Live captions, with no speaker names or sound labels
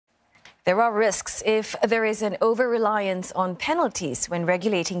There are risks if there is an over-reliance on penalties when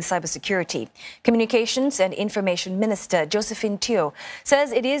regulating cybersecurity. Communications and Information Minister Josephine Teo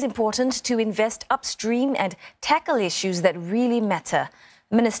says it is important to invest upstream and tackle issues that really matter.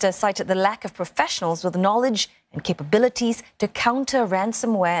 The minister cited the lack of professionals with knowledge and capabilities to counter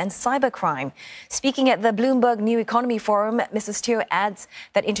ransomware and cybercrime. Speaking at the Bloomberg New Economy Forum, Mrs. Teo adds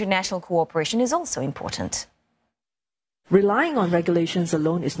that international cooperation is also important. Relying on regulations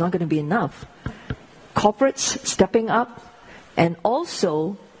alone is not going to be enough. Corporates stepping up, and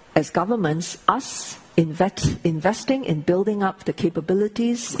also as governments, us investing in building up the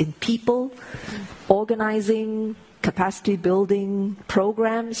capabilities in people, organizing capacity building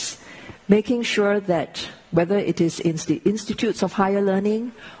programs, making sure that whether it is in the institutes of higher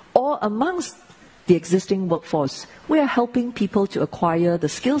learning or amongst the existing workforce, we are helping people to acquire the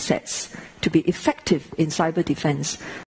skill sets to be effective in cyber defense.